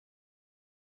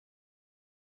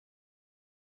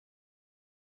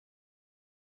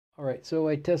Alright, so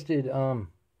I tested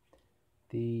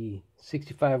the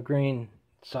 65 grain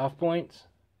soft points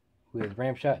with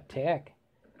ramshot tack.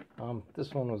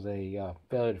 This one was a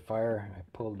failure to fire. I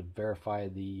pulled to verify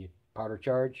the powder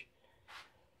charge.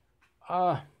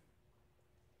 There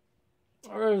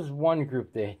was one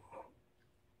group that,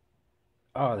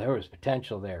 there was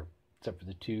potential there, except for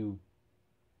the two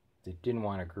that didn't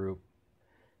want to group.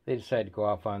 They decided to go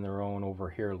off on their own over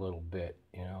here a little bit,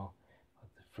 you know.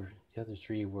 For the other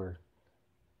three were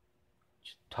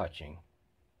just touching.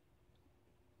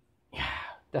 Yeah,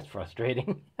 that's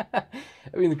frustrating. I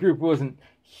mean, the group wasn't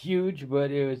huge, but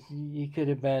it was. You could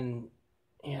have been,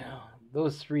 you know,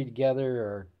 those three together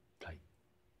are like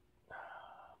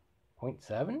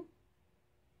 0.7,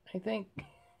 I think.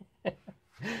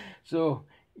 So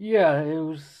yeah, it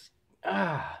was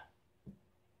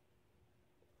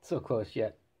so close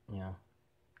yet. You know,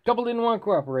 couple didn't want to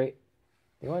cooperate.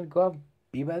 They wanted to go out,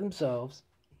 be by themselves.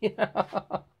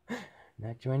 Not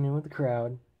join in with the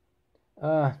crowd.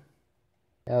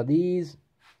 Now these,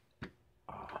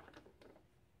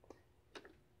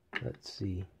 let's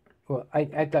see. Well,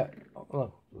 I thought,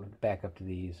 well, back up to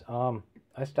these.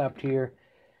 I stopped here.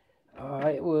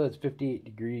 It was 58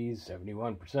 degrees,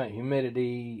 71%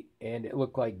 humidity, and it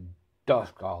looked like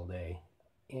dusk all day.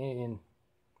 And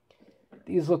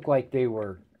these look like they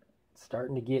were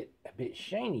starting to get a bit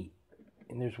shiny.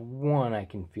 And there's one I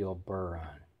can feel burr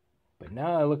on. But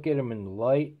now I look at them in the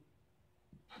light,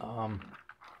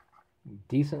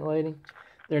 decent lighting.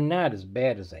 They're not as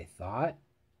bad as I thought,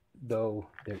 though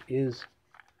there is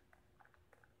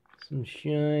some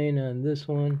shine on this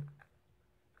one.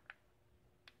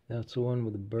 That's the one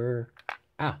with the burr.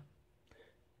 Enough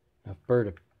burr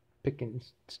to pick and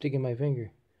stick in my finger.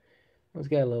 It's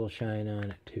got a little shine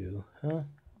on it too, huh?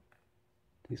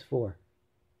 These four.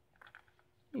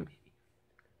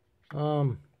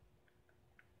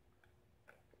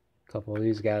 Couple of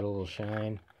these got a little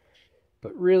shine,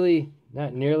 but really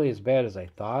not nearly as bad as I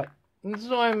thought. And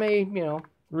so I may,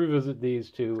 revisit these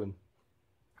two and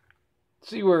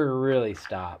see where to really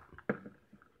stop.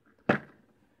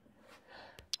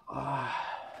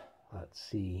 Let's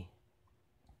see.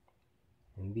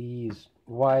 And these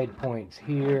wide points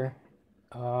here,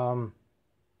 I'm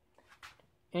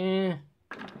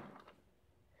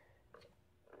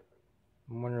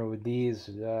wondering with these,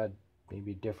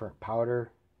 maybe different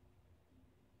powder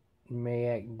may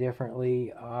act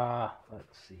differently.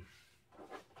 Let's see.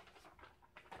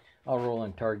 I'll roll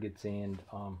on targets and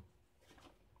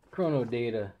chrono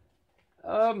data.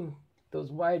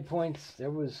 Those wide points,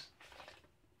 there was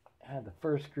the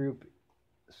first group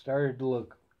started to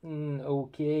look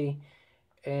okay,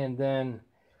 and then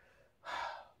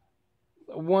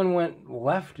one went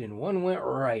left and one went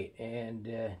right, and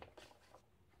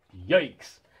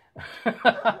yikes.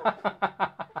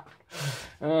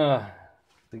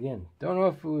 Again, don't know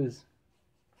if it was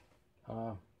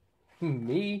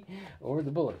me or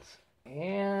the bullets.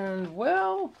 And,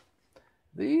 well,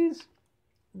 these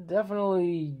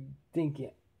definitely think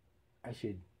I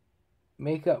should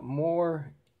make up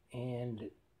more and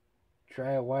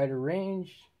try a wider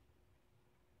range.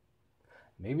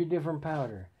 Maybe different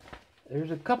powder.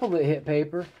 There's a couple that hit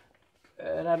paper,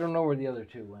 and I don't know where the other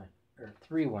two went. Or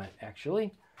three went,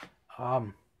 actually. I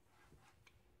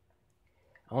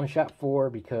only shot 4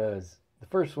 because the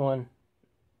first one,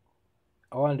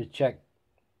 I wanted to check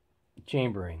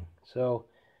chambering. So,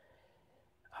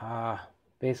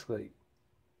 basically,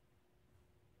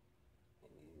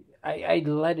 I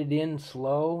let it in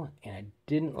slow, and I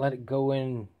didn't let it go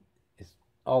in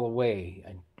all the way,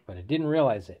 but I didn't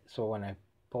realize it. So when I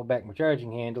pulled back my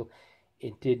charging handle,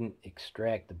 it didn't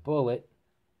extract the bullet.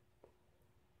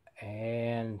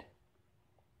 And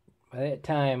by that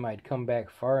time, I'd come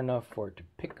back far enough for it to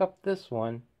pick up this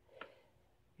one,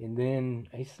 and then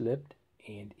I slipped,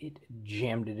 and it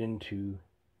jammed it into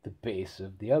the base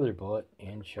of the other bullet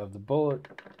and shoved the bullet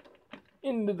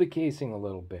into the casing a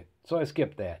little bit. So I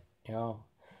skipped that, I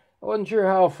wasn't sure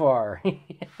how far.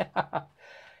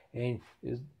 And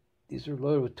these are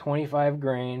loaded with 25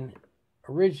 grain.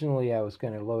 Originally, I was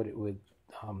going to load it with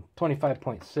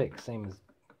 25.6, same as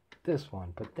this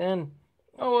one. But then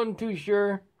I wasn't too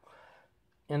sure,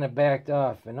 and I backed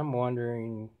off. And I'm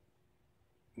wondering,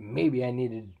 maybe I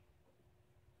needed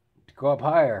to go up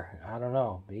higher. I don't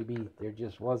know. Maybe there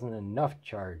just wasn't enough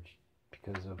charge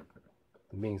because of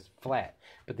them being flat.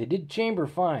 But they did chamber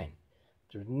fine.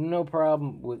 There's no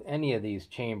problem with any of these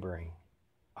chambering.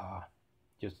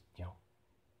 Just,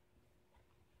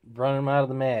 running them out of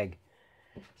the mag.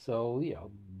 So,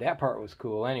 that part was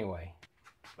cool anyway.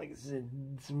 Like I said,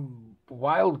 some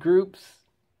wild groups,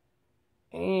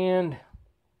 and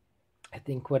I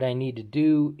think what I need to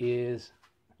do is,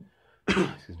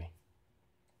 excuse me,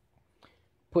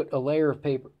 put a layer of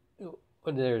paper.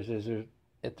 There's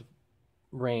at the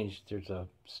range, there's a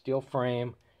steel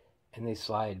frame, and they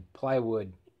slide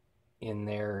plywood in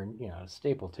there, to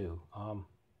staple to. The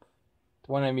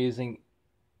one I'm using,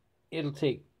 it'll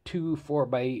take 2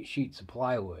 4x8 sheets of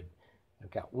plywood.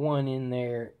 I've got one in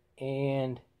there,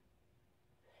 and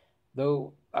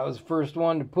though I was the first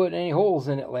one to put any holes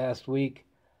in it last week,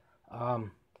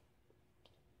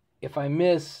 if I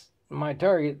miss my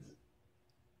target,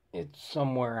 it's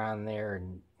somewhere on there,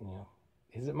 and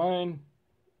is it mine?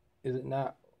 Is it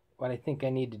not? What I think I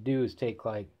need to do is take,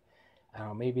 like, I don't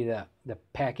know, maybe the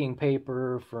packing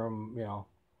paper from,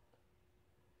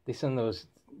 they send those,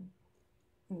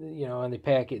 and they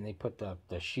pack it and they put the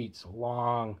sheets,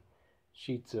 long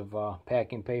sheets of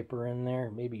packing paper in there.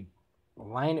 Maybe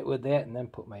line it with that and then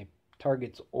put my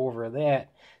targets over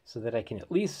that so that I can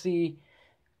at least see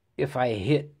if I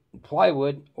hit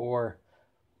plywood, or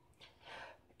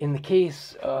in the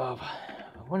case of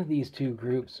one of these two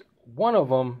groups, one of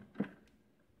them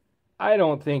I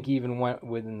don't think even went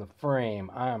within the frame.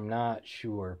 I'm not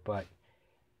sure, but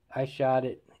I shot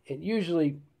it. It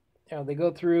usually, they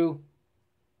go through,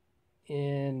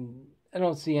 and I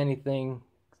don't see anything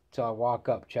until I walk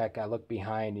up, check, I look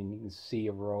behind, and you can see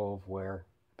a row of where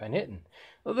I've been hitting.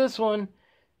 Well, this one,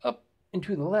 up and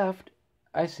to the left,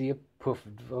 I see a poof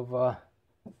of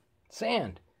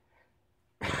sand.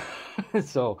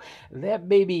 So that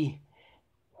baby,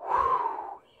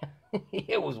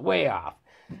 it was way off.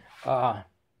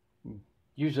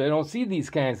 Usually I don't see these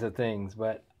kinds of things,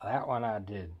 but that one I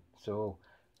did. So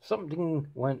something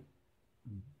went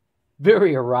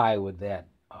very awry with that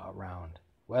round.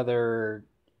 Whether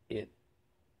it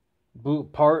blew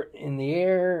apart in the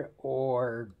air,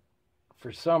 or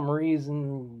for some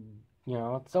reason,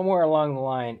 somewhere along the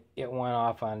line, it went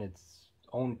off on its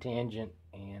own tangent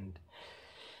and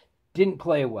didn't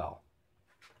play well.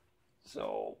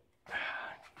 So,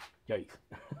 yikes.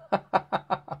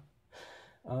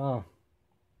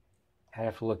 I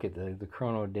have to look at the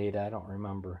chrono data. I don't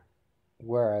remember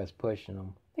where I was pushing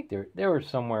them. I think they were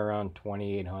somewhere around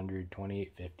 2800,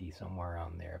 2850, somewhere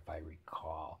around there, if I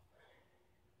recall.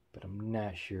 But I'm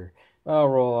not sure. I'll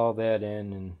roll all that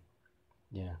in, and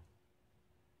yeah,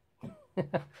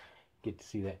 get to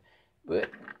see that. But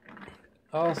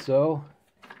also,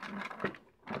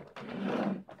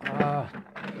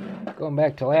 going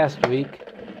back to last week,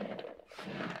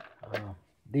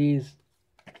 these,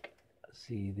 let's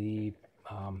see, the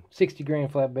 60 grain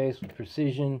flat base with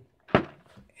precision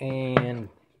and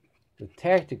the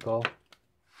tactical,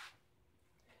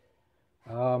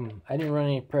 I didn't run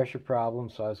any pressure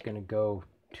problems, so I was going to go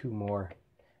 2 more.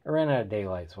 I ran out of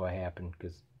daylight, so what happened,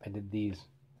 because I did these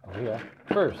over here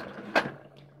first.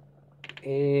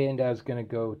 And I was going to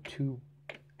go 2.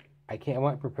 I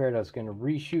wasn't prepared. I was going to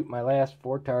reshoot my last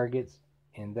 4 targets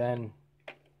and then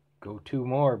go 2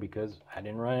 more, because I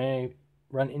didn't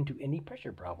run into any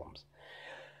pressure problems.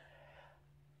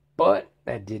 But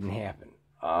that didn't happen.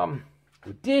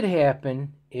 What did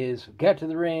happen is we got to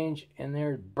the range, and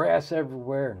there's brass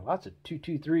everywhere, and lots of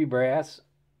 223 brass,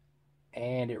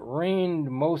 and it rained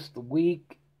most of the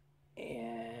week,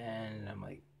 and I'm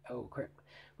like, oh crap.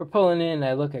 We're pulling in, and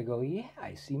I look, I go, yeah,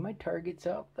 I see my targets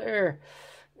out there.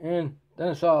 And then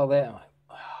I saw all that, I'm like,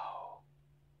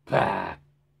 oh,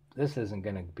 this isn't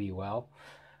going to be well.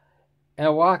 And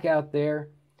I walk out there,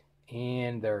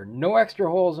 and there are no extra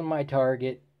holes in my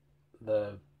target.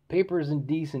 The paper is in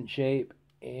decent shape,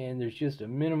 and there's just a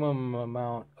minimum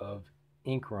amount of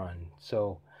ink run.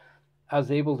 So I was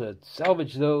able to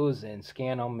salvage those and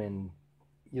scan them, and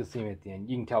you'll see them at the end.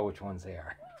 You can tell which ones they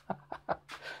are.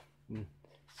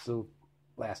 So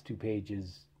last 2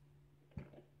 pages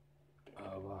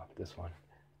of this one.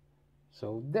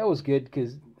 So that was good,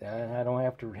 because I don't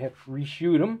have to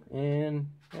reshoot them. And,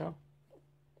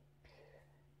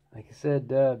 like I said,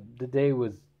 the day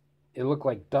was, it looked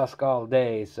like dusk all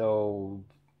day. So,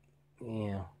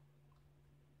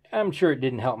 I'm sure it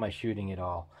didn't help my shooting at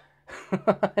all.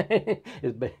 It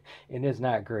is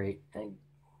not great.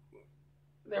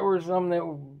 There were some that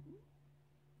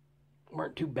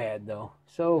weren't too bad, though.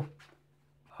 So,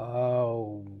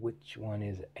 which one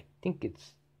is it? I think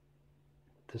it's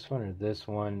this one or this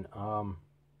one.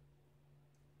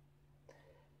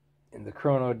 In the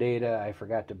chrono data, I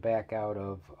forgot to back out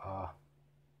of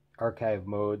archive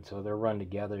mode, so they're run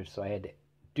together. So I had to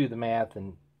do the math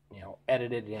and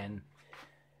edit it in.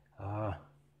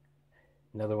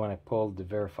 Another one I pulled to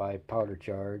verify powder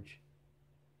charge,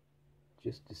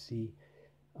 just to see.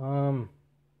 I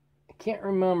can't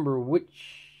remember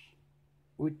which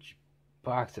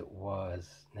box it was.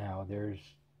 Now there's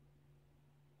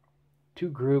two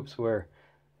groups where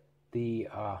the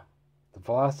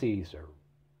velocities are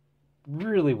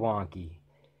really wonky.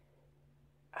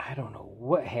 I don't know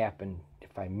what happened,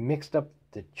 if I mixed up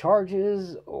the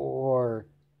charges or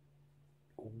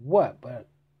what, but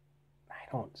I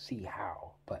don't see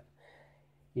how. But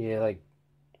yeah, like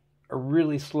a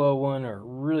really slow one or a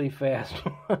really fast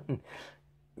one.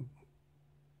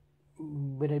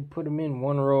 But I put them in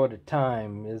one row at a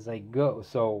time as I go.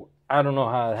 So I don't know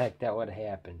how the heck that would have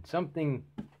happened. Something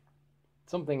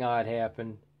odd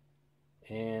happened,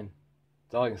 and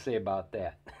that's all I can say about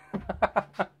that.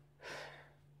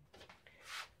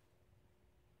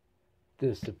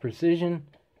 The precision,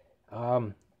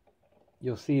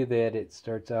 you'll see that it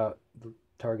starts out, the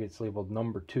target's labeled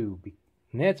number 2,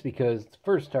 and that's because the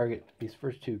first target, these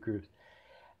first two groups,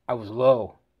 I was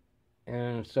low,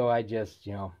 and so I just,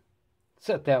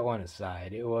 set that one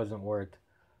aside. It wasn't worth,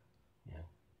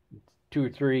 2 or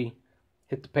 3,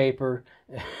 hit the paper.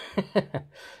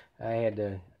 I had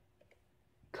to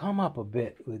come up a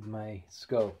bit with my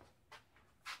scope.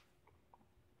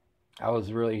 I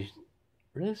was really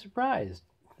surprised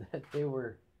that they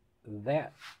were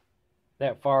that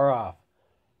far off.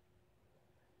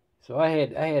 So I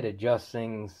had to adjust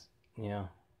things,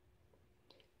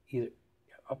 either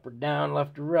up or down,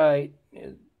 left or right,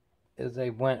 as I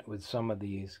went with some of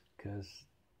these, because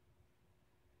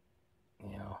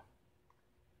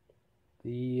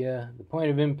the point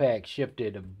of impact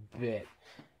shifted a bit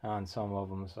on some of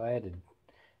them, so I had to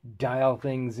dial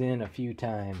things in a few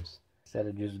times instead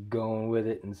of just going with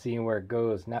it and seeing where it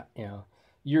goes. Not,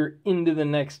 you're into the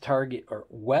next target or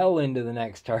well into the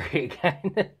next target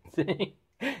kind of thing.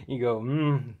 You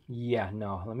go, yeah,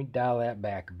 no, let me dial that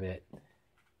back a bit.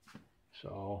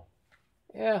 So,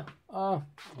 yeah, I'll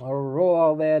roll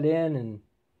all that in and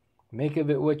make of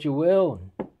it what you will.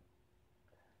 And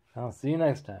I'll see you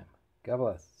next time. God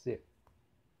bless.